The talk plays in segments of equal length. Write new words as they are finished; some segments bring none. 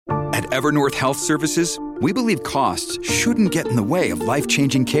At Evernorth Health Services, we believe costs shouldn't get in the way of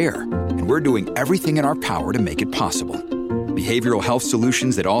life-changing care, and we're doing everything in our power to make it possible. Behavioral health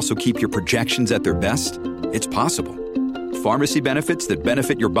solutions that also keep your projections at their best? It's possible. Pharmacy benefits that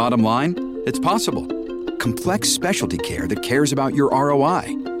benefit your bottom line? It's possible. Complex specialty care that cares about your ROI?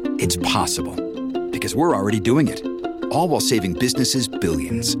 It's possible. Because we're already doing it. All while saving businesses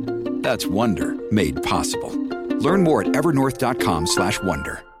billions. That's Wonder made possible. Learn more at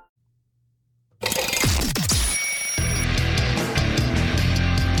evernorth.com/wonder.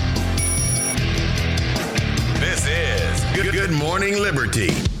 This is Good Morning Liberty.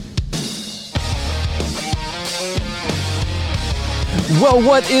 Well,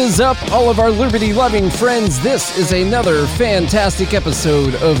 what is up, all of our liberty-loving friends? This is another fantastic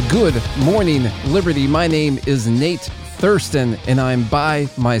episode of Good Morning Liberty. My name is Nate Thurston, and I'm by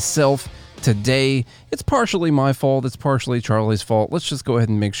myself today. It's partially my fault. It's partially Charlie's fault. Let's just go ahead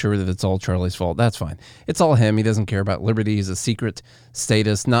and make sure that it's all Charlie's fault. That's fine. It's all him. He doesn't care about liberty. He's a secret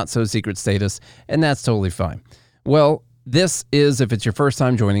status, not so secret status, and that's totally fine. Well, this is, if it's your first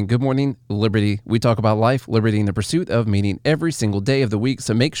time joining, Good Morning Liberty. We talk about life, liberty, and the pursuit of meaning every single day of the week.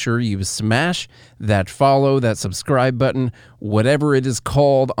 So make sure you smash that follow, that subscribe button, whatever it is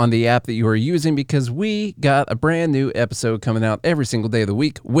called on the app that you are using, because we got a brand new episode coming out every single day of the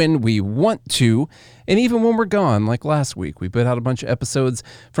week when we want to. And even when we're gone, like last week, we put out a bunch of episodes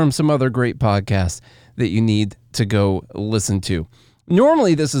from some other great podcasts that you need to go listen to.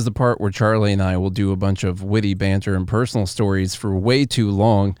 Normally, this is the part where Charlie and I will do a bunch of witty banter and personal stories for way too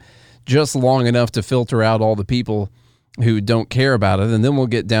long, just long enough to filter out all the people who don't care about it, and then we'll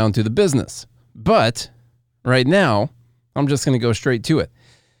get down to the business. But right now, I'm just going to go straight to it.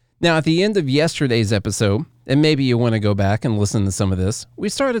 Now, at the end of yesterday's episode, and maybe you want to go back and listen to some of this, we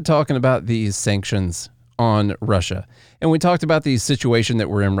started talking about these sanctions on Russia, and we talked about the situation that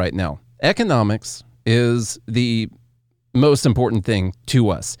we're in right now. Economics is the most important thing to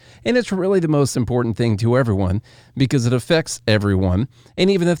us. And it's really the most important thing to everyone because it affects everyone. And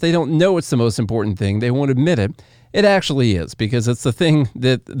even if they don't know it's the most important thing, they won't admit it. It actually is, because it's the thing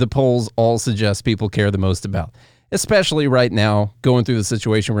that the polls all suggest people care the most about, especially right now, going through the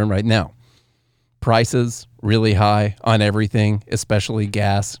situation we're in right now. Prices really high on everything, especially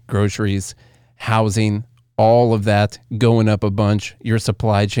gas, groceries, housing, all of that going up a bunch. Your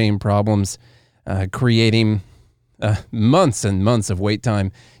supply chain problems, creating months and months of wait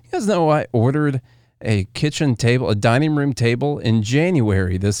time. You guys know I ordered a kitchen table, a dining room table in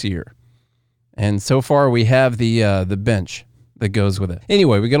January this year. And so far we have the bench that goes with it.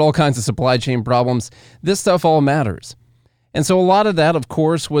 Anyway, we got all kinds of supply chain problems. This stuff all matters. And so a lot of that, of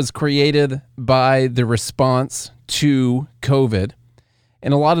course, was created by the response to COVID.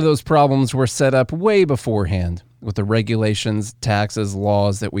 And a lot of those problems were set up way beforehand with the regulations, taxes,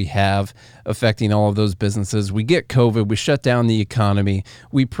 laws that we have affecting all of those businesses. We get COVID, we shut down the economy,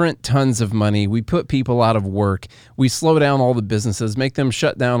 we print tons of money, we put people out of work, we slow down all the businesses, make them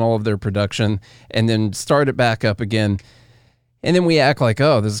shut down all of their production, and then start it back up again. And then we act like,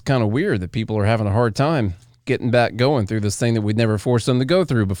 oh, this is kind of weird that people are having a hard time getting back going through this thing that we'd never forced them to go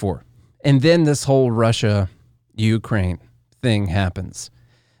through before. And then this whole Russia-Ukraine thing happens.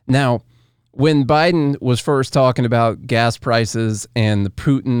 Now, when Biden was first talking about gas prices and the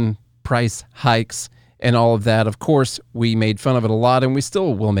Putin price hikes and all of that, of course, we made fun of it a lot, and we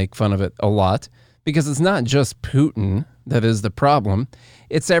still will make fun of it a lot, because it's not just Putin that is the problem.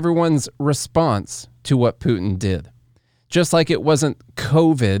 It's everyone's response to what Putin did. Just like it wasn't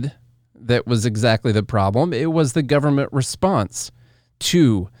COVID that was exactly the problem, it was the government response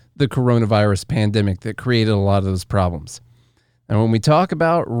to the coronavirus pandemic that created a lot of those problems. And when we talk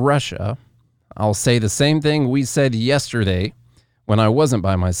about Russia, I'll say the same thing we said yesterday when I wasn't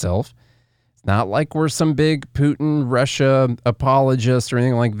by myself. It's not like we're some big Putin, Russia apologist or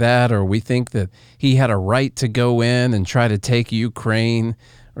anything like that, or we think that he had a right to go in and try to take Ukraine,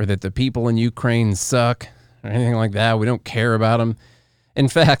 or that the people in Ukraine suck, or anything like that. We don't care about them. In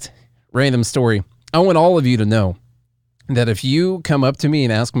fact, random story, I want all of you to know that if you come up to me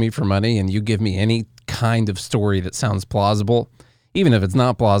and ask me for money and you give me any kind of story that sounds plausible, even if it's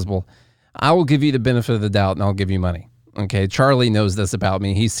not plausible, I will give you the benefit of the doubt and I'll give you money. Okay, Charlie knows this about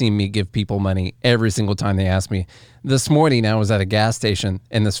me. He's seen me give people money every single time they ask me. This morning I was at a gas station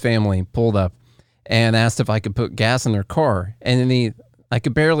and this family pulled up and asked if I could put gas in their car. And then I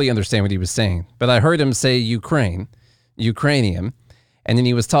could barely understand what he was saying, but I heard him say Ukrainian. And then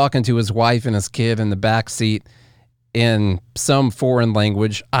he was talking to his wife and his kid in the back seat in some foreign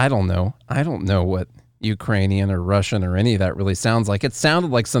language. I don't know what Ukrainian or Russian or any of that really sounds like. It sounded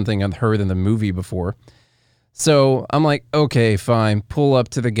like something I'd heard in the movie before. So I'm like, okay, fine. Pull up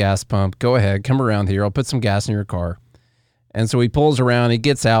to the gas pump. Go ahead. Come around here. I'll put some gas in your car. And so he pulls around. He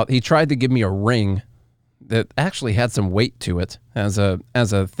gets out. He tried to give me a ring that actually had some weight to it as a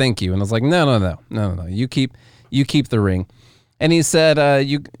thank you. And I was like, no. You keep the ring. And he said,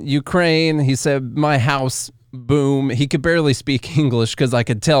 Ukraine. He said, my house. Boom. He could barely speak English because I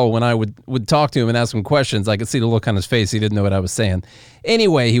could tell when I would talk to him and ask him questions. I could see the look on his face. He didn't know what I was saying.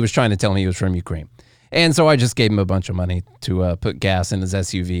 Anyway, he was trying to tell me he was from Ukraine. And so I just gave him a bunch of money to put gas in his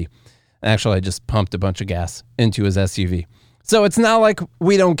SUV. Actually, I just pumped a bunch of gas into his SUV. So it's not like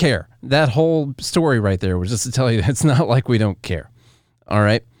we don't care. That whole story right there was just to tell you it's not like we don't care. All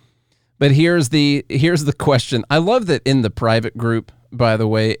right. But here's the question. I love that in the private group, by the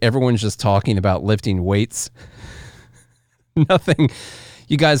way, everyone's just talking about lifting weights. Nothing.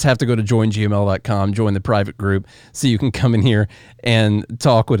 You guys have to go to joingml.com, join the private group, so you can come in here and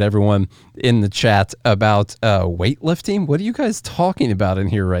talk with everyone in the chat about weightlifting. What are you guys talking about in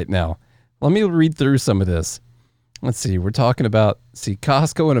here right now? Let me read through some of this. Let's see. We're talking about,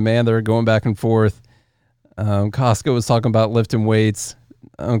 Costco and Amanda are going back and forth. Costco was talking about lifting weights.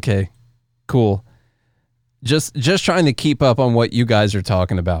 Okay, cool. Just trying to keep up on what you guys are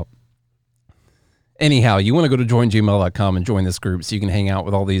talking about. Anyhow, you want to go to joingml.com and join this group so you can hang out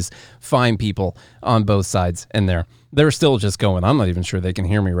with all these fine people on both sides in there. They're still just going. I'm not even sure they can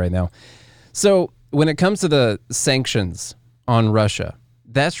hear me right now. So when it comes to the sanctions on Russia,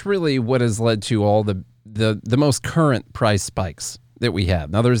 that's really what has led to all the most current price spikes that we have.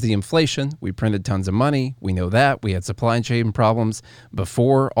 Now, there's the inflation. We printed tons of money. We know that. We had supply chain problems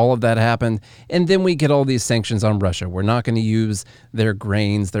before all of that happened. And then we get all these sanctions on Russia. We're not going to use their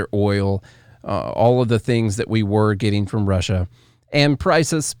grains, their oil, all of the things that we were getting from Russia. And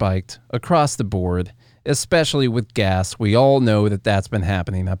prices spiked across the board, especially with gas. We all know that that's been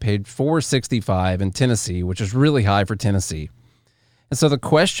happening. I paid $4.65 in Tennessee, which is really high for Tennessee. And so the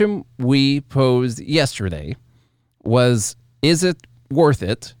question we posed yesterday was, is it worth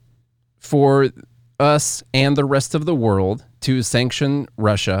it for us and the rest of the world to sanction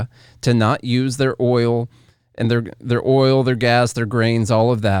Russia, to not use their oil and their oil, their gas, their grains,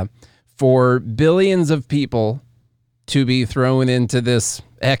 all of that, for billions of people to be thrown into this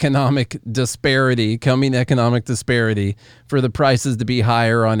economic disparity, for the prices to be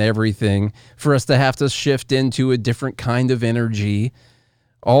higher on everything, for us to have to shift into a different kind of energy,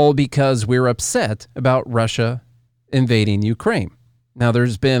 all because we're upset about Russia invading Ukraine. Now,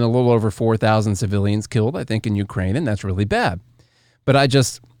 there's been a little over 4,000 civilians killed, I think, in Ukraine, and that's really bad. But I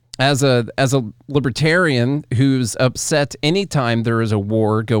just, as a libertarian who's upset anytime there is a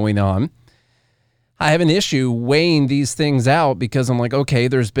war going on, I have an issue weighing these things out because I'm like, okay,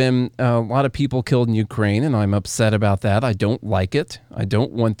 there's been a lot of people killed in Ukraine, and I'm upset about that. I don't like it. I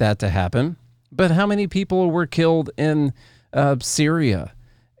don't want that to happen. But how many people were killed in Syria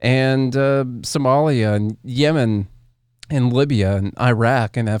and Somalia and Yemen and Libya and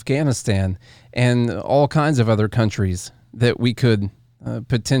Iraq and Afghanistan and all kinds of other countries that we could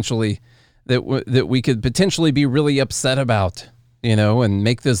potentially be really upset about, and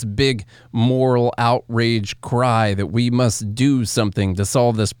make this big moral outrage cry that we must do something to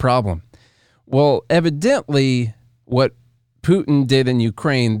solve this problem. Well, evidently what Putin did in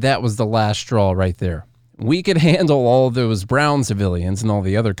Ukraine, that was the last straw right there. We could handle all those brown civilians in all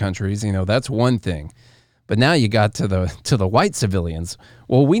the other countries, that's one thing. But now you got to the white civilians.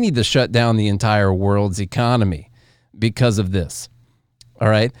 Well, we need to shut down the entire world's economy because of this. All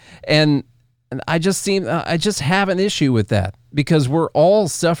right? And I just have an issue with that because we're all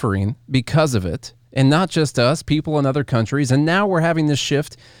suffering because of it, and not just us, people in other countries. And now we're having to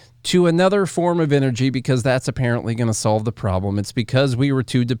shift to another form of energy because that's apparently going to solve the problem. It's because we were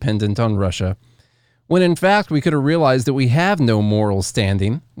too dependent on Russia, when in fact we could have realized that we have no moral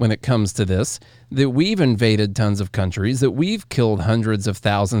standing when it comes to this, that we've invaded tons of countries, that we've killed hundreds of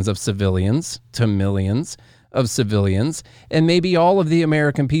thousands of civilians to millions of civilians, and maybe all of the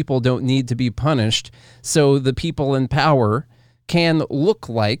American people don't need to be punished so the people in power can look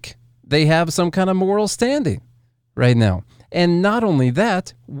like they have some kind of moral standing right now. And not only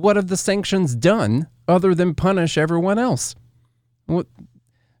that, what have the sanctions done other than punish everyone else?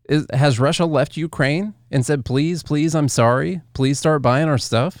 Has Russia left Ukraine and said, please, I'm sorry, please start buying our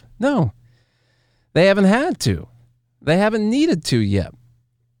stuff? No, they haven't had to. They haven't needed to yet.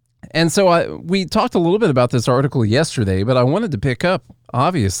 And so we talked a little bit about this article yesterday, but I wanted to pick up,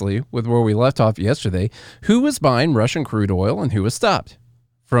 obviously, with where we left off yesterday. Who was buying Russian crude oil and who was stopped?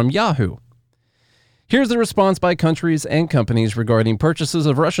 From Yahoo. Here's the response by countries and companies regarding purchases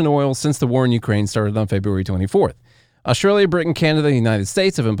of Russian oil since the war in Ukraine started on February 24th. Australia, Britain, Canada, and the United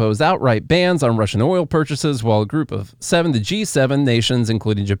States have imposed outright bans on Russian oil purchases, while a group of 7, the G7 nations,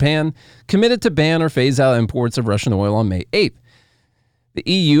 including Japan, committed to ban or phase out imports of Russian oil on May 8th. The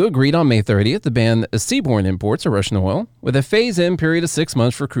EU agreed on May 30th to ban seaborne imports of Russian oil, with a phase-in period of 6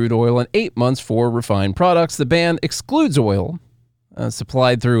 months for crude oil and 8 months for refined products. The ban excludes oil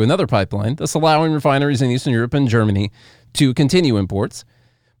supplied through another pipeline, thus allowing refineries in Eastern Europe and Germany to continue imports.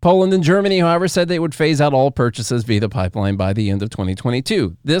 Poland and Germany, however, said they would phase out all purchases via the pipeline by the end of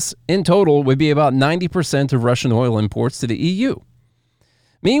 2022. This, in total, would be about 90% of Russian oil imports to the EU.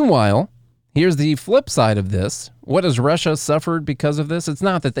 Meanwhile, here's the flip side of this. What has Russia suffered because of this? It's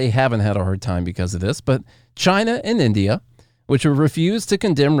not that they haven't had a hard time because of this, but China and India, which have refused to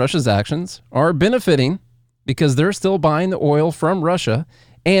condemn Russia's actions, are benefiting because they're still buying the oil from Russia,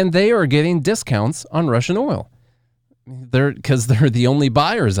 and they are getting discounts on Russian oil. Because they're the only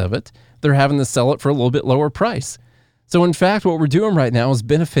buyers of it, they're having to sell it for a little bit lower price. So in fact, what we're doing right now is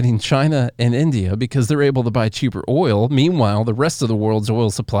benefiting China and India because they're able to buy cheaper oil. Meanwhile, the rest of the world's oil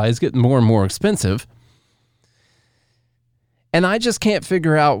supply is getting more and more expensive. And I just can't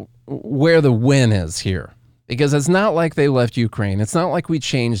figure out where the win is here, because it's not like they left Ukraine. It's not like we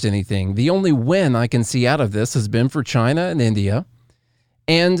changed anything. The only win I can see out of this has been for China and India,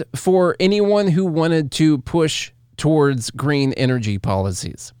 and for anyone who wanted to push towards green energy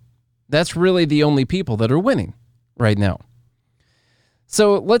policies. That's really the only people that are winning right now.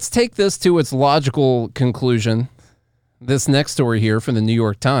 So let's take this to its logical conclusion. This next story here from the New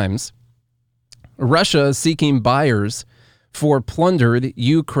York Times. Russia is seeking buyers for plundered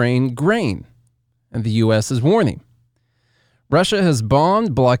Ukraine grain, and the U.S. is warning. Russia has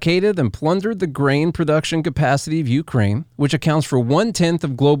bombed, blockaded, and plundered the grain production capacity of Ukraine, which accounts for 1/10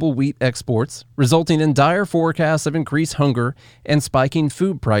 of global wheat exports, resulting in dire forecasts of increased hunger and spiking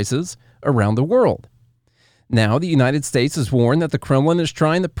food prices around the world. Now, the United States has warned that the Kremlin is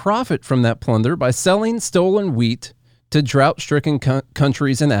trying to profit from that plunder by selling stolen wheat to drought-stricken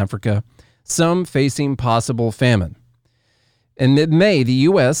countries in Africa, some facing possible famine. In mid-May, the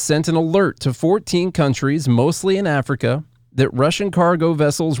U.S. sent an alert to 14 countries, mostly in Africa, that Russian cargo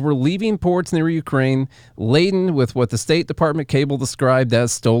vessels were leaving ports near Ukraine laden with what the State Department cable described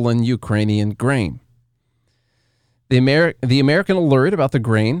as stolen Ukrainian grain. The American alert about the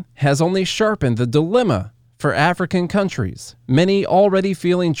grain has only sharpened the dilemma for African countries, many already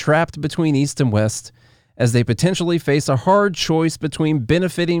feeling trapped between East and West, as they potentially face a hard choice between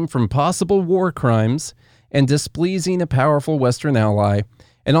benefiting from possible war crimes and displeasing a powerful Western ally,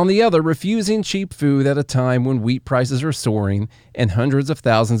 and on the other, refusing cheap food at a time when wheat prices are soaring and hundreds of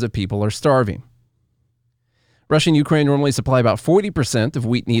thousands of people are starving. Russia and Ukraine normally supply about 40% of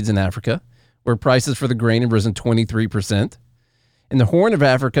wheat needs in Africa, where prices for the grain have risen 23%. In the Horn of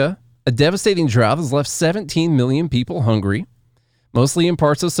Africa, a devastating drought has left 17 million people hungry, mostly in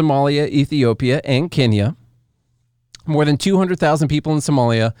parts of Somalia, Ethiopia, and Kenya. More than 200,000 people in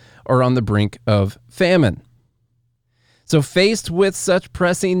Somalia are on the brink of famine. So faced with such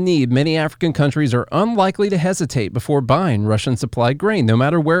pressing need, many African countries are unlikely to hesitate before buying Russian-supplied grain, no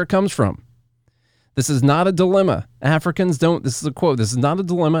matter where it comes from. This is not a dilemma. This is a quote, this is not a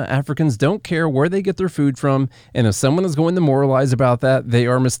dilemma. Africans don't care where they get their food from, and if someone is going to moralize about that, they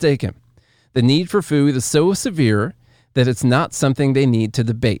are mistaken. The need for food is so severe that it's not something they need to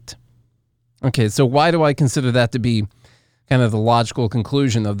debate. Okay, so why do I consider that to be kind of the logical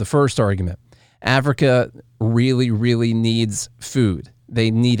conclusion of the first argument? Africa really, really needs food.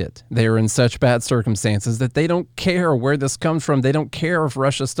 They need it. They are in such bad circumstances that they don't care where this comes from. They don't care if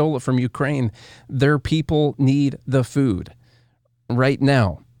Russia stole it from Ukraine. Their people need the food right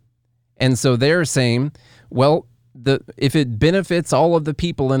now. And so they're saying, well, if it benefits all of the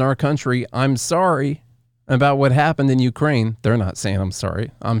people in our country, I'm sorry about what happened in Ukraine. They're not saying I'm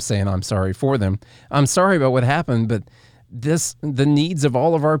sorry. I'm saying I'm sorry for them. I'm sorry about what happened, but the needs of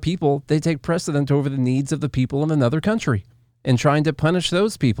all of our people, they take precedent over the needs of the people in another country and trying to punish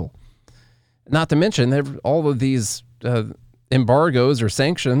those people. Not to mention all of these embargoes or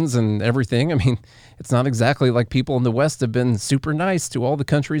sanctions and everything. I mean, it's not exactly like people in the West have been super nice to all the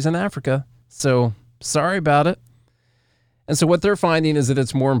countries in Africa. So sorry about it. And so what they're finding is that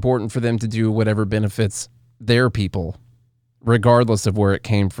it's more important for them to do whatever benefits their people, regardless of where it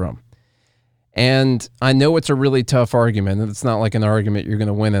came from. And I know it's a really tough argument, and it's not like an argument you're going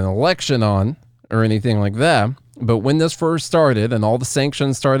to win an election on or anything like that. But when this first started and all the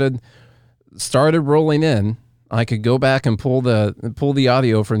sanctions started rolling in, I could go back and pull the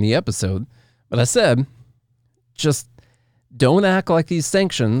audio from the episode. But I said, just don't act like these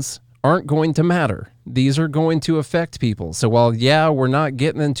sanctions aren't going to matter. These are going to affect people. So while, we're not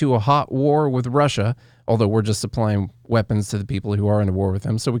getting into a hot war with Russia, although we're just supplying weapons to the people who are in a war with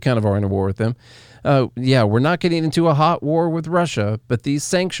them, so we kind of are in a war with them. Yeah, we're not getting into a hot war with Russia, but these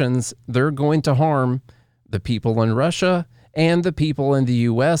sanctions, they're going to harm the people in Russia and the people in the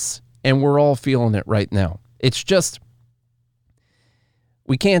U.S., and we're all feeling it right now. It's just,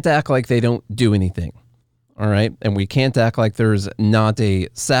 we can't act like they don't do anything, all right? And we can't act like there's not a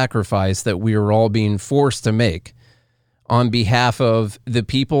sacrifice that we are all being forced to make on behalf of the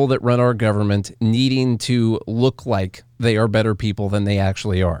people that run our government needing to look like they are better people than they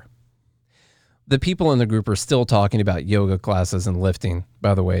actually are. The people in the group are still talking about yoga classes and lifting,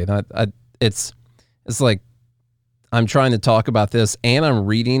 by the way. It's like I'm trying to talk about this and I'm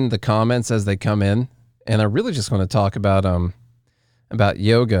reading the comments as they come in, and I really just want to talk about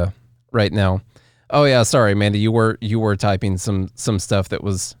yoga right now. Oh yeah, sorry, Amanda, you were typing some stuff that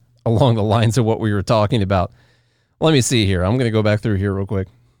was along the lines of what we were talking about. Let me see here. I'm going to go back through here real quick.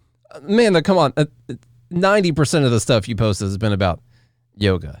 Amanda, come on. 90% of the stuff you posted has been about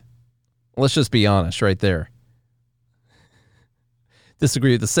yoga. Let's just be honest right there.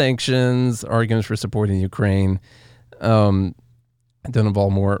 Disagree with the sanctions, arguments for supporting Ukraine. Don't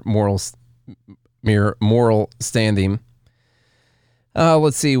involve more moral standing.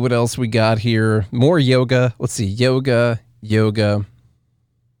 Let's see what else we got here. More yoga. Let's see. Yoga.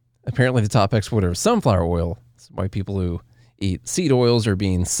 Apparently the top exporter of sunflower oil. That's why people who eat seed oils are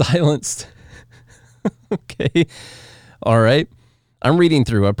being silenced. Okay. All right. I'm reading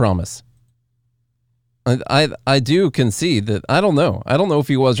through, I promise. I do concede that I don't know if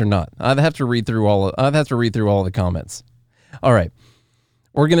he was or not. I'd have to read through all the comments. All right.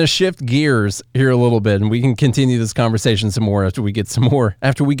 We're going to shift gears here a little bit, and we can continue this conversation some more after we get some more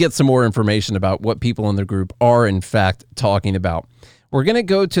information about what people in the group are in fact talking about. We're going to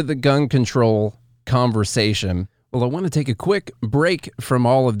go to the gun control conversation. Well, I want to take a quick break from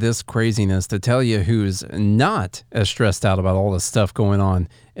all of this craziness to tell you who's not as stressed out about all this stuff going on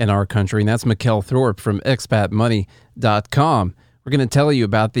in our country, and that's Mikkel Thorpe from expatmoney.com. We're going to tell you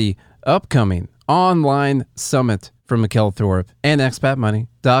about the upcoming online summit from Mikkel Thorpe and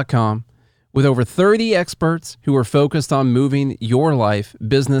expatmoney.com with over 30 experts who are focused on moving your life,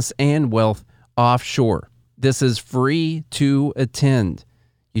 business, and wealth offshore. This is free to attend.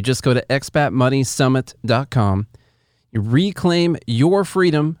 You just go to expatmoneysummit.com. You reclaim your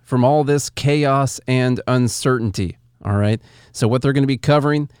freedom from all this chaos and uncertainty. All right. So what they're going to be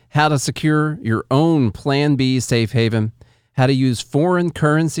covering, how to secure your own Plan B safe haven, how to use foreign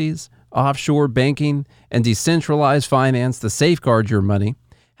currencies, offshore banking, and decentralized finance to safeguard your money,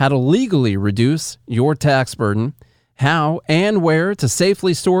 how to legally reduce your tax burden, how and where to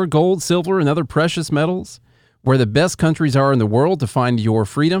safely store gold, silver, and other precious metals, where the best countries are in the world to find your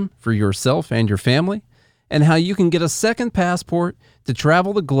freedom for yourself and your family, and how you can get a second passport to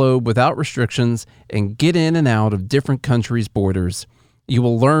travel the globe without restrictions and get in and out of different countries' borders. You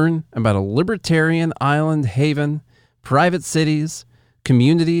will learn about a libertarian island haven, private cities,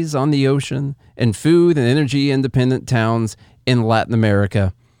 communities on the ocean, and food and energy independent towns in Latin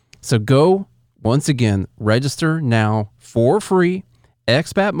America. So go, once again, register now for free.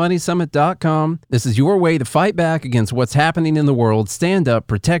 expatmoneysummit.com. This is your way to fight back against what's happening in the world, stand up,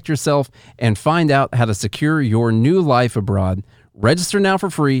 protect yourself, and find out how to secure your new life abroad. Register now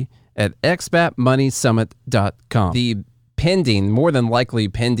for free at expatmoneysummit.com. The more than likely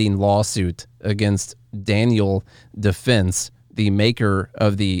pending lawsuit against Daniel Defense, the maker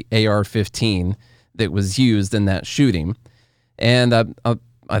of the AR-15 that was used in that shooting. And I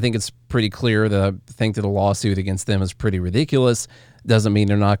think it's pretty clear that I think that a lawsuit against them is pretty ridiculous. Doesn't mean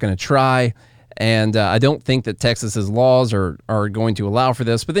they're not going to try. And I don't think that Texas's laws are going to allow for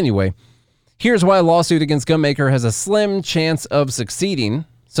this. But anyway, here's why a lawsuit against gunmaker has a slim chance of succeeding.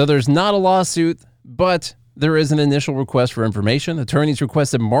 So there's not a lawsuit, but there is an initial request for information. Attorneys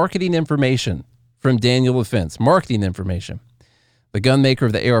requested marketing information from Daniel Defense. Marketing information. The gunmaker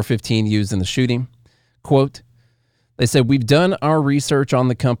of the AR-15 used in the shooting. Quote, they said, "We've done our research on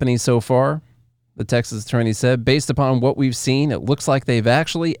the company so far," the Texas attorney said. "Based upon what we've seen, it looks like they've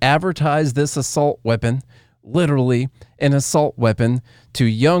actually advertised this assault weapon, literally an assault weapon, to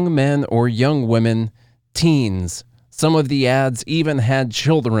young men or young women, teens. Some of the ads even had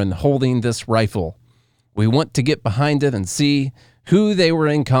children holding this rifle. We want to get behind it and see who they were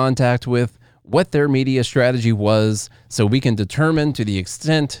in contact with, what their media strategy was, so we can determine to the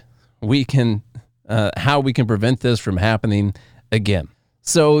extent we can how we can prevent this from happening again."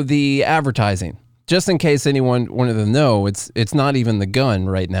 So the advertising, just in case anyone wanted to know, it's not even the gun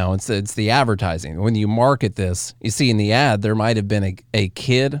right now. It's the advertising. When you market this, you see in the ad there might have been a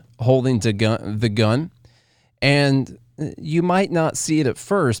kid holding the gun, and you might not see it at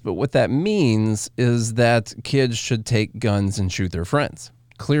first, but what that means is that kids should take guns and shoot their friends.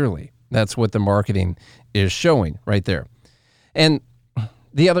 Clearly, that's what the marketing is showing right there. And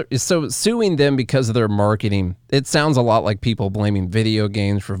the other is, so suing them because of their marketing, it sounds a lot like people blaming video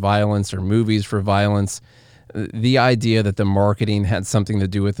games for violence or movies for violence. The idea that the marketing had something to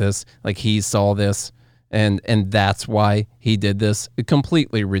do with this, like he saw this and that's why he did this,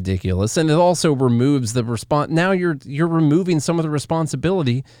 completely ridiculous. And it also removes the response. Now you're removing some of the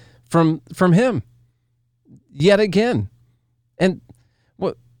responsibility from him yet again. And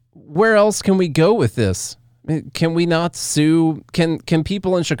where else can we go with this? Can we not sue? Can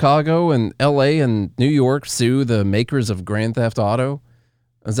people in Chicago and LA and New York sue the makers of Grand Theft Auto?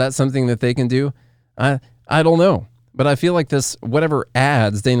 Is that something that they can do? I don't know. But I feel like this, whatever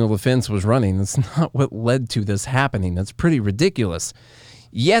ads Daniel Defense was running, that's not what led to this happening. That's pretty ridiculous.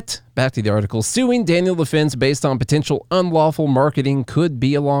 Yet, back to the article, suing Daniel Defense based on potential unlawful marketing could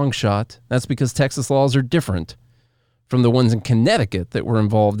be a long shot. That's because Texas laws are different from the ones in Connecticut that were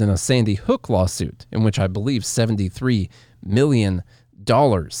involved in a Sandy Hook lawsuit, in which I believe $73 million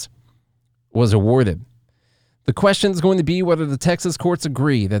was awarded. The question is going to be whether the Texas courts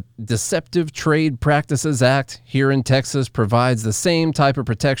agree that Deceptive Trade Practices Act here in Texas provides the same type of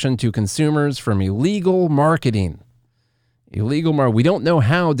protection to consumers from illegal marketing. We don't know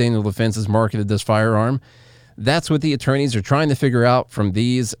how Daniel Defense has marketed this firearm. That's what the attorneys are trying to figure out from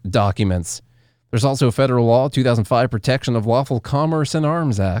these documents. There's also a federal law, 2005 Protection of Lawful Commerce in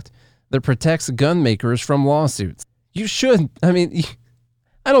Arms Act, that protects gun makers from lawsuits. You should,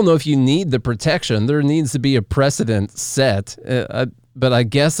 I don't know if you need the protection. There needs to be a precedent set, but I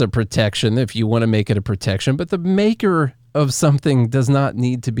guess a protection if you want to make it a protection. But the maker of something does not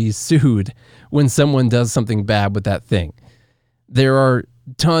need to be sued when someone does something bad with that thing. There are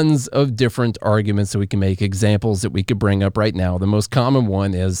tons of different arguments that we can make, examples that we could bring up right now. The most common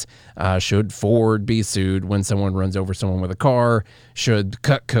one is, should Ford be sued when someone runs over someone with a car? Should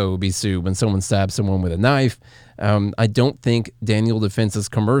Cutco be sued when someone stabs someone with a knife? I don't think Daniel Defense's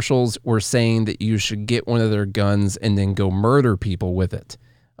commercials were saying that you should get one of their guns and then go murder people with it.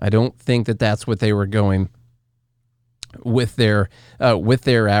 I don't think that that's what they were going with their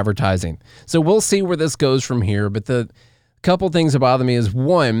advertising. So we'll see where this goes from here. But the couple things that bother me is,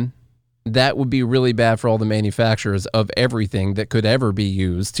 one, that would be really bad for all the manufacturers of everything that could ever be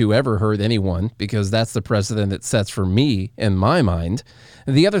used to ever hurt anyone, because that's the precedent it sets for me in my mind.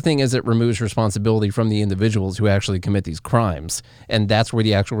 The other thing is it removes responsibility from the individuals who actually commit these crimes, and that's where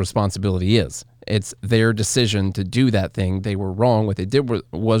the actual responsibility is. It's their decision to do that thing. They were wrong. What they did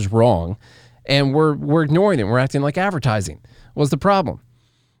was wrong, and we're ignoring it. We're acting like advertising was the problem.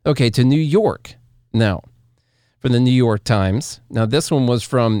 Okay, to New York now. From the New York Times. Now, this one was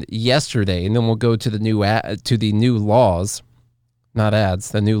from yesterday, and then we'll go to the new laws, not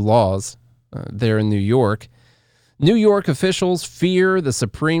ads, the new laws there in New York. New York officials fear the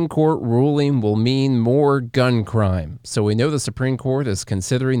Supreme Court ruling will mean more gun crime. So we know the Supreme Court is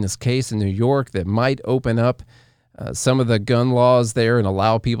considering this case in New York that might open up some of the gun laws there and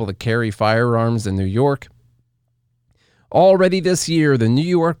allow people to carry firearms in New York. Already this year, the New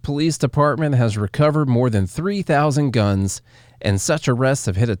York Police Department has recovered more than 3,000 guns, and such arrests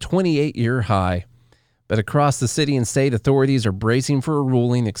have hit a 28-year high. But across the city and state, authorities are bracing for a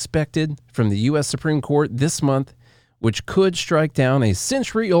ruling expected from the U.S. Supreme Court this month, which could strike down a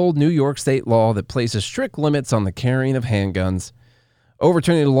century-old New York state law that places strict limits on the carrying of handguns.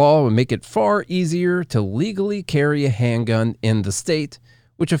 Overturning the law would make it far easier to legally carry a handgun in the state,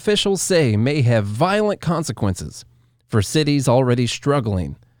 which officials say may have violent consequences for cities already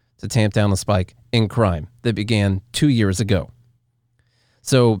struggling to tamp down the spike in crime that began 2 years ago.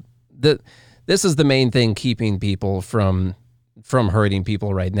 So this is the main thing keeping people from hurting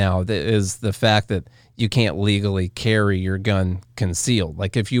people right now, is the fact that you can't legally carry your gun concealed.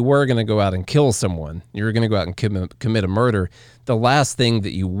 Like if you were going to go out and kill someone, you're going to go out and commit a murder, the last thing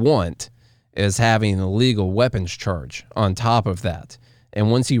that you want is having an illegal weapons charge on top of that. And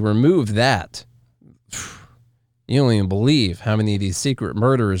once you remove that, you don't even believe how many of these secret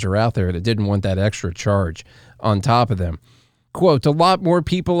murderers are out there that didn't want that extra charge on top of them. Quote, a lot more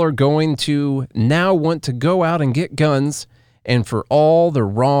people are going to now want to go out and get guns, and for all the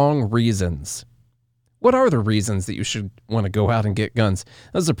wrong reasons. What are the reasons that you should want to go out and get guns?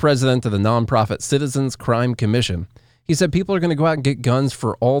 As the president of the nonprofit Citizens Crime Commission, he said people are going to go out and get guns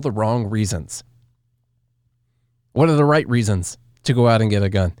for all the wrong reasons. What are the right reasons to go out and get a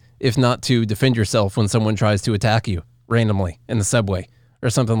gun, if not to defend yourself when someone tries to attack you randomly in the subway or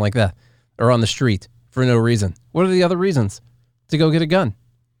something like that, or on the street for no reason? What are the other reasons to go get a gun?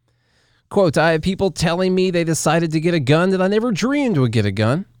 Quote, I have people telling me they decided to get a gun that I never dreamed would get a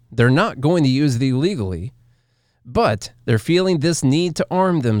gun. They're not going to use it illegally, but they're feeling this need to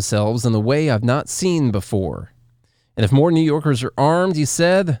arm themselves in a way I've not seen before. And if more New Yorkers are armed, he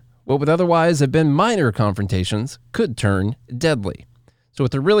said, what would otherwise have been minor confrontations could turn deadly. So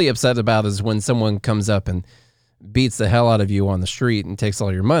what they're really upset about is when someone comes up and beats the hell out of you on the street and takes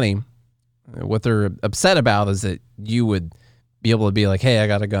all your money. What they're upset about is that you would be able to be like, hey, I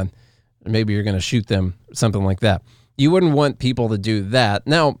got a gun. Maybe you're going to shoot them, something like that. You wouldn't want people to do that.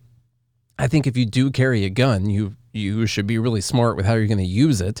 Now, I think if you do carry a gun, you should be really smart with how you're going to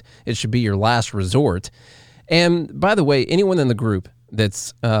use it. It should be your last resort. And by the way, anyone in the group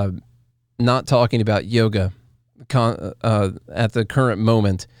that's not talking about yoga at the current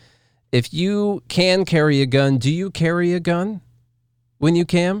moment, if you can carry a gun, do you carry a gun when you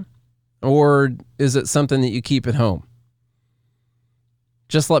can? Or is it something that you keep at home?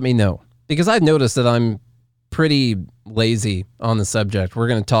 Just let me know. Because I've noticed that I'm pretty lazy on the subject. We're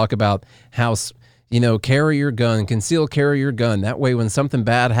going to talk about how, carry your gun, conceal carry your gun. That way, when something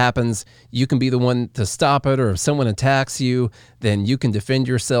bad happens, you can be the one to stop it. Or if someone attacks you, then you can defend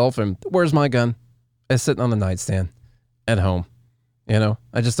yourself. And where's my gun? It's sitting on the nightstand at home.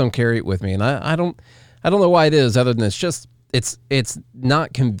 I just don't carry it with me. And I don't know why it is, other than it's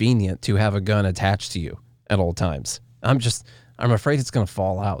not convenient to have a gun attached to you at all times. I'm afraid it's going to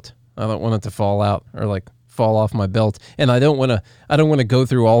fall out. I don't want it to fall out or fall off my belt. And I don't want to go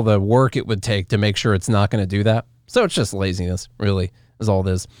through all the work it would take to make sure it's not going to do that. So it's just laziness, really, is all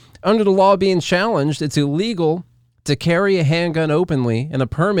it is. Under the law being challenged, it's illegal to carry a handgun openly, and a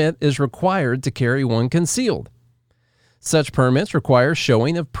permit is required to carry one concealed. Such permits require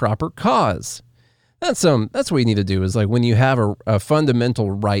showing of proper cause. That's what you need to do is when you have a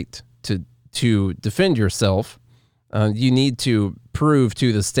fundamental right to defend yourself, you need to prove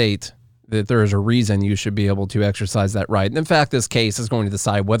to the state that there is a reason you should be able to exercise that right. And in fact, this case is going to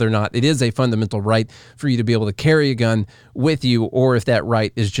decide whether or not it is a fundamental right for you to be able to carry a gun with you, or if that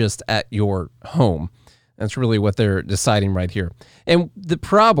right is just at your home. That's really what they're deciding right here. And the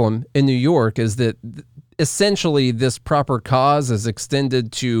problem in New York is that essentially this proper cause is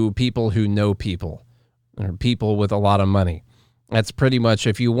extended to people who know people, or people with a lot of money. That's pretty much,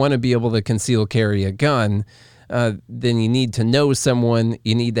 if you want to be able to conceal carry a gun, then you need to know someone,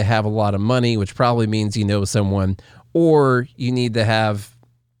 you need to have a lot of money, which probably means you know someone, or you need to have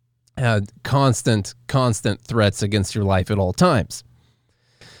constant threats against your life at all times.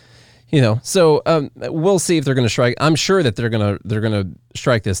 So we'll see if they're going to strike. I'm sure that they're going to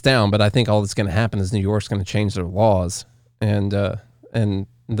strike this down, but I think all that's going to happen is New York's going to change their laws, and they're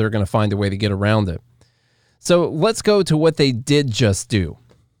going to find a way to get around it. So let's go to what they did just do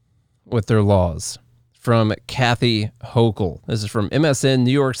with their laws. From Kathy Hochul. This is from MSN.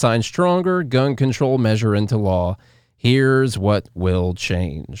 New York signs stronger gun control measure into law. Here's what will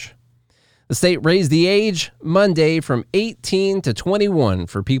change. The state raised the age Monday from 18 to 21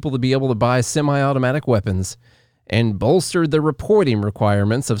 for people to be able to buy semi-automatic weapons, and bolstered the reporting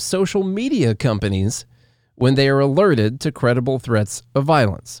requirements of social media companies when they are alerted to credible threats of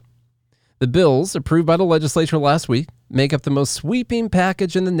violence. The bills, approved by the legislature last week, make up the most sweeping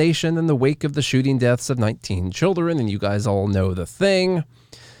package in the nation in the wake of the shooting deaths of 19 children, and you guys all know the thing.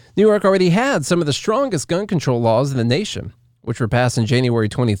 New York already had some of the strongest gun control laws in the nation, which were passed in January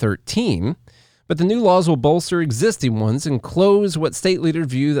 2013, but the new laws will bolster existing ones and close what state leaders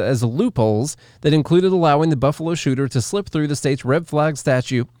view as loopholes that included allowing the Buffalo shooter to slip through the state's red flag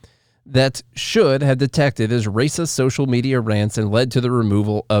statute that should have detected his racist social media rants and led to the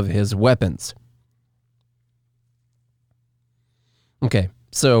removal of his weapons. Okay,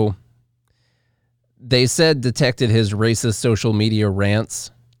 so they said detected his racist social media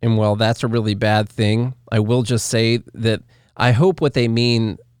rants, and while that's a really bad thing, I will just say that I hope what they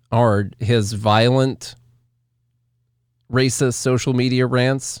mean are his violent racist social media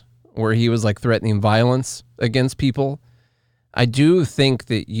rants, where he was threatening violence against people. I do think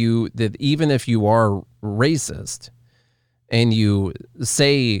that even if you are racist and you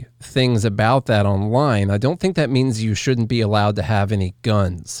say things about that online, I don't think that means you shouldn't be allowed to have any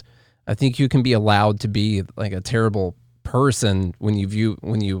guns. I think you can be allowed to be a terrible person when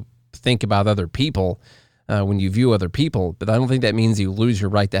you think about other people, when you view other people, but I don't think that means you lose your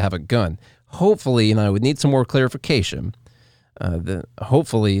right to have a gun. Hopefully, and I would need some more clarification,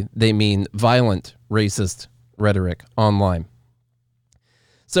 hopefully they mean violent racist rhetoric online.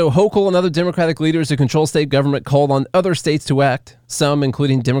 So Hochul and other Democratic leaders who control state government called on other states to act. Some,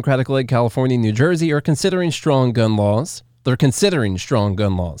 including Democratic-led California and New Jersey, are considering strong gun laws. They're considering strong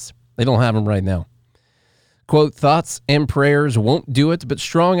gun laws. They don't have them right now. Quote, thoughts and prayers won't do it, but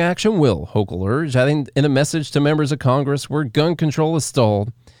strong action will, Hochul urged, adding in a message to members of Congress where gun control is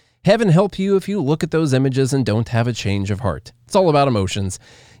stalled. Heaven help you if you look at those images and don't have a change of heart. It's all about emotions.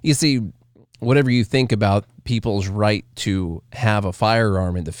 You see, whatever you think about people's right to have a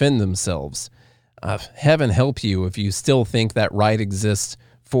firearm and defend themselves, heaven help you if you still think that right exists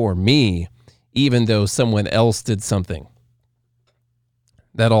for me, even though someone else did something.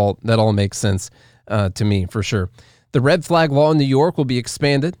 That all makes sense to me, for sure. The red flag law in New York will be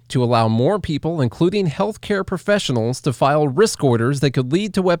expanded to allow more people, including healthcare professionals, to file risk orders that could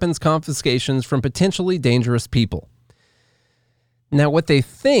lead to weapons confiscations from potentially dangerous people. Now, what they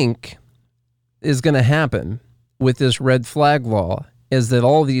think is going to happen with this red flag law is that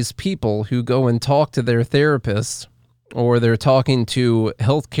all these people who go and talk to their therapists, or they're talking to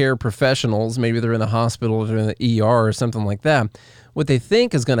healthcare professionals, maybe they're in the hospital or in the ER or something like that, what they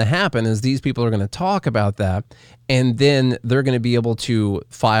think is going to happen is these people are going to talk about that, and then they're going to be able to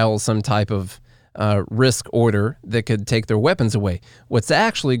file some type of risk order that could take their weapons away. What's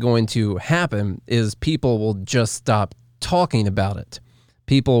actually going to happen is people will just stop talking about it.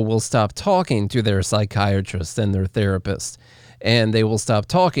 People will stop talking to their psychiatrist and their therapist, and they will stop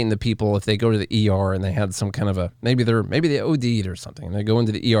talking to people if they go to the ER and they had some kind of maybe they OD'd or something, and they go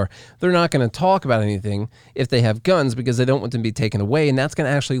into the ER. They're not going to talk about anything if they have guns because they don't want them to be taken away, and that's going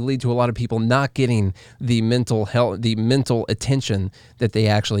to actually lead to a lot of people not getting the mental health, the mental attention that they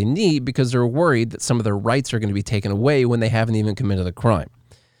actually need because they're worried that some of their rights are going to be taken away when they haven't even committed a crime.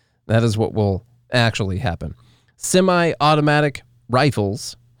 That is what will actually happen. Semi-automatic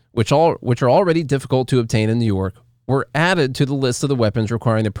rifles, which are already difficult to obtain in New York, were added to the list of the weapons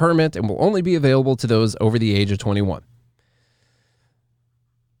requiring a permit and will only be available to those over the age of 21.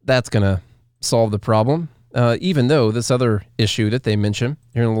 That's going to solve the problem, even though this other issue that they mention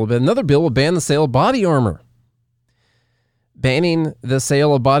here in a little bit, another bill will ban the sale of body armor. Banning the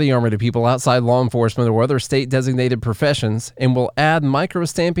sale of body armor to people outside law enforcement or other state-designated professions, and will add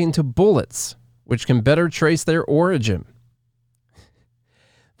microstamping to bullets, which can better trace their origin.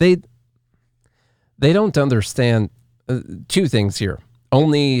 They don't understand two things here.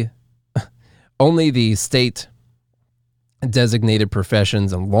 Only the state designated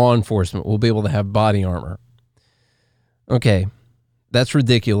professions and law enforcement will be able to have body armor. Okay, that's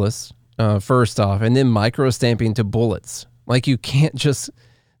ridiculous, first off. And then microstamping to bullets. Like, you can't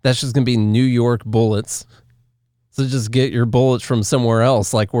that's just going to be New York bullets. So just get your bullets from somewhere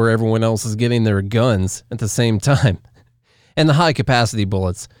else, like where everyone else is getting their guns at the same time. And the high capacity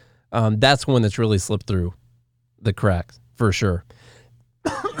bullets, that's one that's really slipped through the cracks, for sure.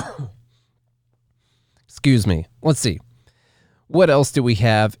 Excuse me. Let's see. What else do we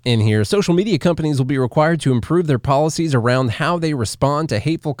have in here? Social media companies will be required to improve their policies around how they respond to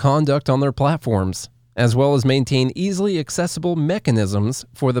hateful conduct on their platforms, as well as maintain easily accessible mechanisms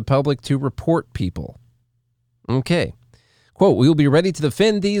for the public to report people. Okay. Quote, we will be ready to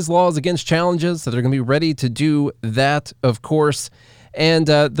defend these laws against challenges, so they're going to be ready to do that, of course. And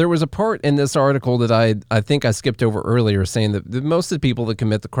there was a part in this article that I think I skipped over earlier, saying that most of the people that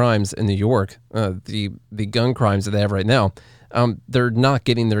commit the crimes in New York, the gun crimes that they have right now, they're not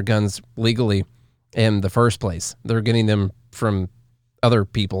getting their guns legally in the first place. They're getting them from other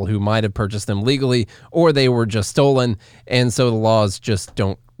people who might have purchased them legally, or they were just stolen, and so the laws just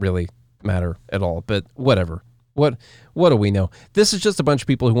don't really matter at all. But whatever. What do we know? This is just a bunch of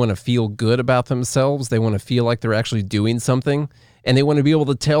people who want to feel good about themselves. They want to feel like they're actually doing something, and they want to be able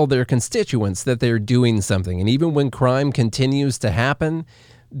to tell their constituents that they're doing something. And even when crime continues to happen,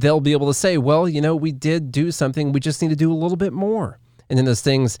 they'll be able to say, well, we did do something. We just need to do a little bit more. And then as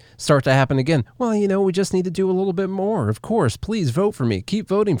things start to happen again, well, we just need to do a little bit more. Of course, please vote for me. Keep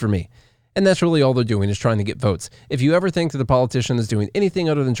voting for me. And that's really all they're doing, is trying to get votes. If you ever think that the politician is doing anything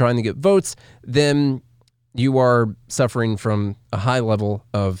other than trying to get votes, then you are suffering from a high level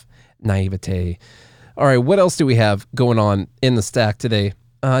of naivete. All right, what else do we have going on in the stack today?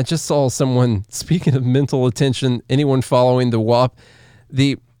 I just saw someone, speaking of mental attention, anyone following the WAP,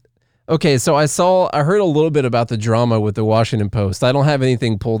 okay, so I heard a little bit about the drama with the Washington Post. I don't have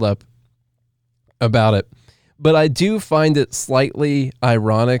anything pulled up about it, but I do find it slightly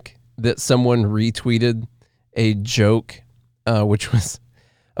ironic that someone retweeted a joke, which was,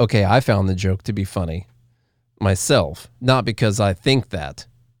 okay, I found the joke to be funny myself, not because I think that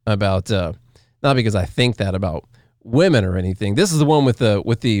about women or anything. This is the one with the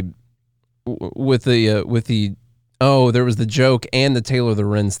there was the joke and the Taylor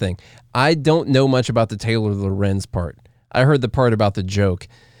Lorenz thing. I don't know much about the Taylor Lorenz part. I heard the part about the joke,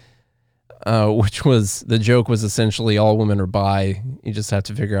 which was, the joke was essentially all women are bi. You just have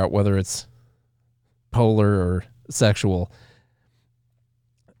to figure out whether it's polar or sexual.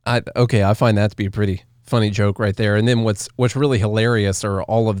 I find that to be a pretty funny joke right there. And then what's really hilarious are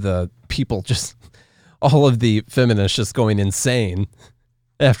all of the people, just all of the feminists just going insane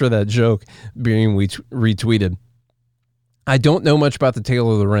after that joke being retweeted. I don't know much about the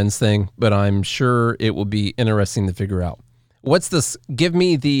Taylor Lorenz thing, but I'm sure it will be interesting to figure out. What's this? Give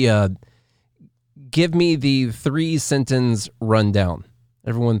me the 3-sentence rundown.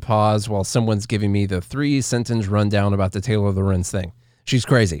 Everyone pause while someone's giving me the 3-sentence rundown about the Taylor Lorenz thing. She's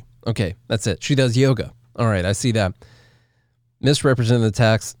crazy. Okay, that's it. She does yoga. All right, I see that. Misrepresented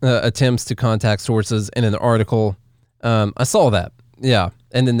attempts to contact sources in an article. I saw that. Yeah,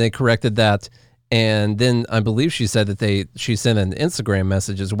 and then they corrected that. And then I believe she said that she sent an Instagram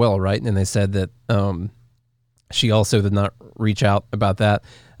message as well, right? And they said that she also did not reach out about that.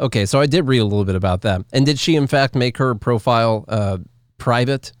 Okay, so I did read a little bit about that. And did she, in fact, make her profile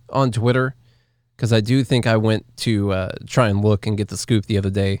private on Twitter? Because I do think I went to try and look and get the scoop the other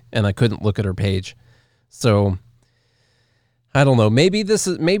day, and I couldn't look at her page. So I don't know. Maybe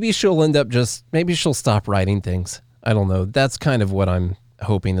she'll end up maybe she'll stop writing things. I don't know. That's kind of what I'm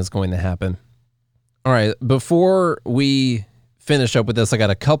hoping is going to happen. All right, before we finish up with this, I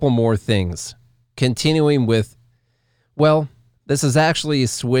got a couple more things. Continuing with, well, this is actually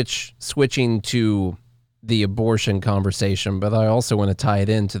switching to the abortion conversation, but I also want to tie it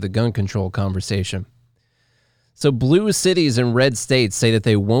into the gun control conversation. So blue cities and red states say that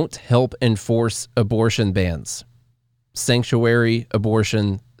they won't help enforce abortion bans. Sanctuary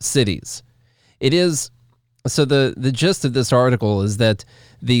abortion cities. It is, so the gist of this article is that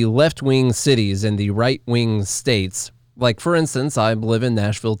the left-wing cities and the right-wing states, like for instance, I live in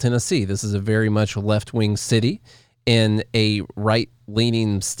Nashville, Tennessee. This is a very much left-wing city in a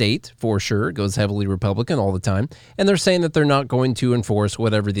right-leaning state, for sure. It goes heavily Republican all the time. And they're saying that they're not going to enforce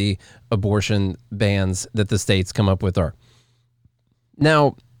whatever the abortion bans that the states come up with are.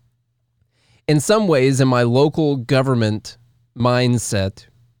 Now, in some ways, in my local government mindset,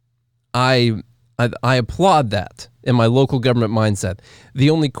 I applaud that in my local government mindset.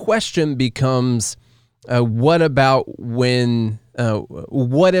 The only question becomes, what about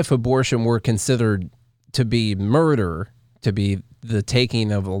what if abortion were considered to be murder, to be the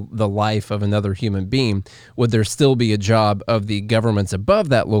taking of the life of another human being? Would there still be a job of the governments above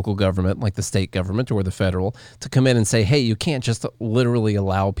that local government, like the state government or the federal, to come in and say, hey, you can't just literally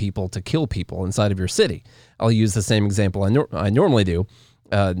allow people to kill people inside of your city? I'll use the same example I normally do.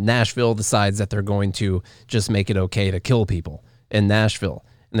 Nashville decides that they're going to just make it okay to kill people in Nashville.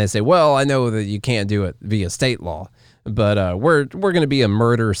 And they say, well, I know that you can't do it via state law, but we're going to be a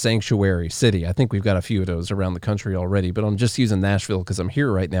murder sanctuary city. I think we've got a few of those around the country already, but I'm just using Nashville because I'm here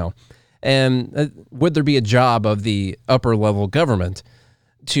right now. And would there be a job of the upper level government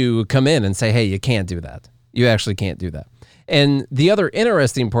to come in and say, hey, you can't do that. You actually can't do that. And the other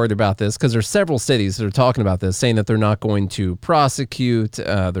interesting part about this, because there's several cities that are talking about this, saying that they're not going to prosecute,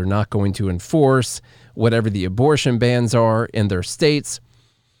 they're not going to enforce whatever the abortion bans are in their states.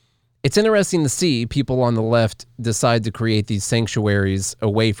 It's interesting to see people on the left decide to create these sanctuaries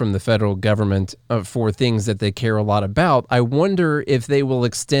away from the federal government for things that they care a lot about. I wonder if they will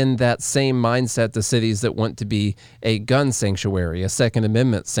extend that same mindset to cities that want to be a gun sanctuary, a Second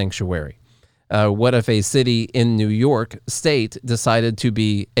Amendment sanctuary. What if a city in New York State decided to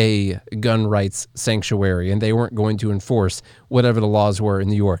be a gun rights sanctuary and they weren't going to enforce whatever the laws were in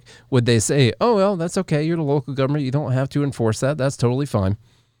New York? Would they say, oh, well, that's okay. You're the local government. You don't have to enforce that. That's totally fine.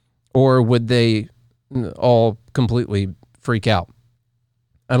 Or would they all completely freak out?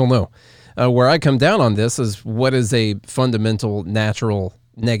 I don't know. Where I come down on this is, what is a fundamental, natural,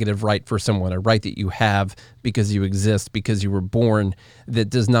 negative right for someone, a right that you have because you exist, because you were born, that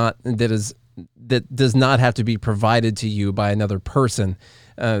does not have to be provided to you by another person,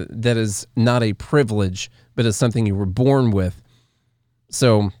 that is not a privilege, but is something you were born with.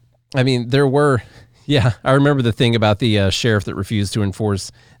 So, I mean, I remember the thing about the sheriff that refused to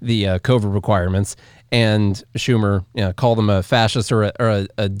enforce the COVID requirements, and Schumer called him a fascist or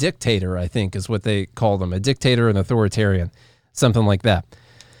a dictator, I think is what they called him, a dictator and authoritarian, something like that.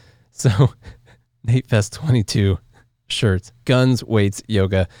 So, Nate Fest 22 shirts, guns, weights,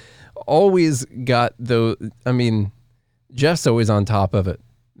 yoga. Always got those. I mean, Jeff's always on top of it,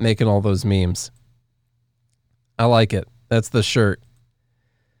 making all those memes. I like it. That's the shirt.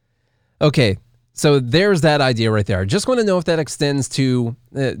 Okay, so there's that idea right there. I just want to know if that extends to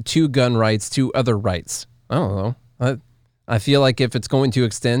gun rights, to other rights. I don't know. I feel like if it's going to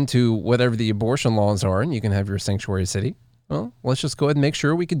extend to whatever the abortion laws are, and you can have your sanctuary city, well, let's just go ahead and make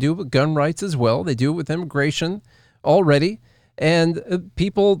sure we can do it with gun rights as well. They do it with immigration already. And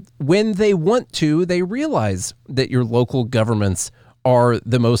people, when they want to, they realize that your local governments are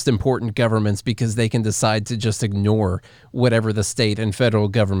the most important governments because they can decide to just ignore whatever the state and federal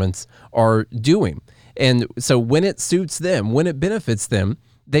governments are doing. And so when it suits them, when it benefits them,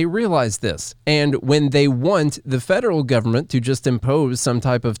 they realize this. And when they want the federal government to just impose some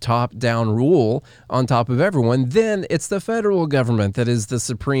type of top-down rule on top of everyone, then it's the federal government that is the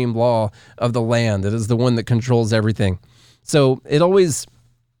supreme law of the land. It is the one that controls everything. So it always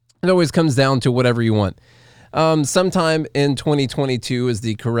comes down to whatever you want. Sometime in 2022 is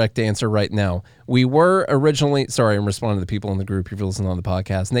the correct answer right now. We were originally, sorry, I'm responding to the people in the group if you're listening on the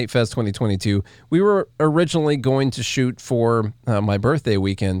podcast, Nate Fest 2022. We were originally going to shoot for my birthday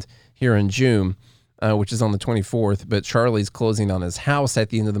weekend here in June, which is on the 24th, but Charlie's closing on his house at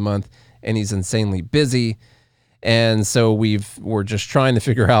the end of the month, and he's insanely busy. And so we're just trying to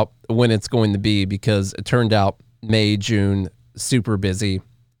figure out when it's going to be, because it turned out May, June, super busy.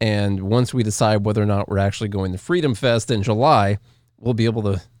 And once we decide whether or not we're actually going to Freedom Fest in July, we'll be able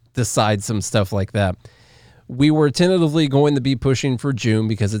to decide some stuff like that. We were tentatively going to be pushing for June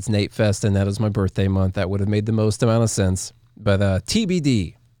because it's Nate Fest and that is my birthday month. That would have made the most amount of sense. But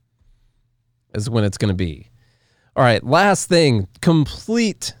TBD is when it's going to be. All right, last thing,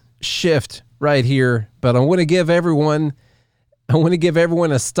 complete shift right here. But I want to give everyone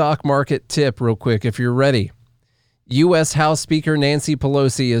a stock market tip real quick if you're ready. U.S. House Speaker Nancy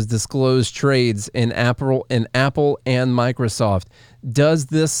Pelosi has disclosed trades in Apple and Microsoft. Does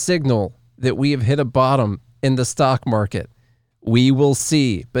this signal that we have hit a bottom in the stock market? We will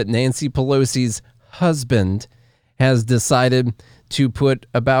see. But Nancy Pelosi's husband has decided to put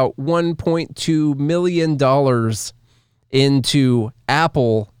about $1.2 million into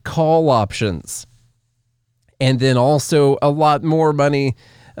Apple call options. And then also a lot more money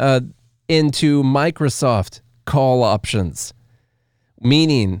into Microsoft call options,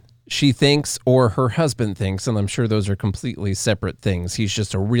 meaning she thinks, or her husband thinks, and I'm sure those are completely separate things. He's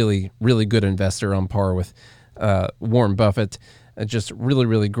just a really, really good investor on par with Warren Buffett, just really,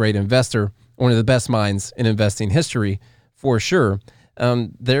 really great investor, one of the best minds in investing history for sure.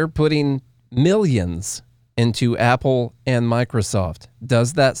 They're putting millions into Apple and Microsoft.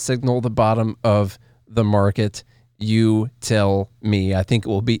 Does that signal the bottom of the market? You tell me. I think it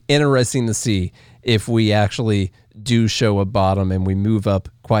will be interesting to see if we actually do show a bottom and we move up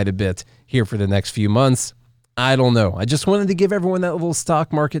quite a bit here for the next few months. I don't know. I just wanted to give everyone that little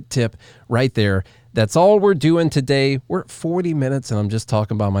stock market tip right there. That's all we're doing today. We're at 40 minutes and I'm just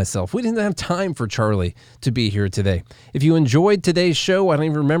talking by myself. We didn't have time for Charlie to be here today. If you enjoyed today's show, I don't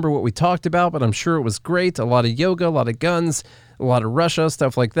even remember what we talked about, but I'm sure it was great. A lot of yoga, a lot of guns, a lot of Russia,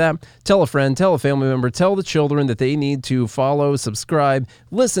 stuff like that. Tell a friend, tell a family member, tell the children that they need to follow, subscribe,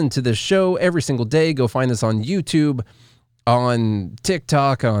 listen to this show every single day. Go find us on YouTube, on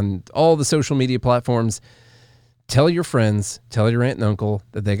TikTok, on all the social media platforms. Tell your friends, tell your aunt and uncle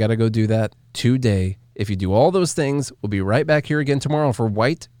that they got to go do that today. If you do all those things, we'll be right back here again tomorrow for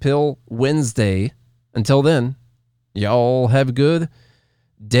White Pill Wednesday. Until then, y'all have a good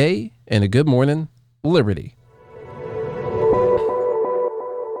day and a good morning, Liberty.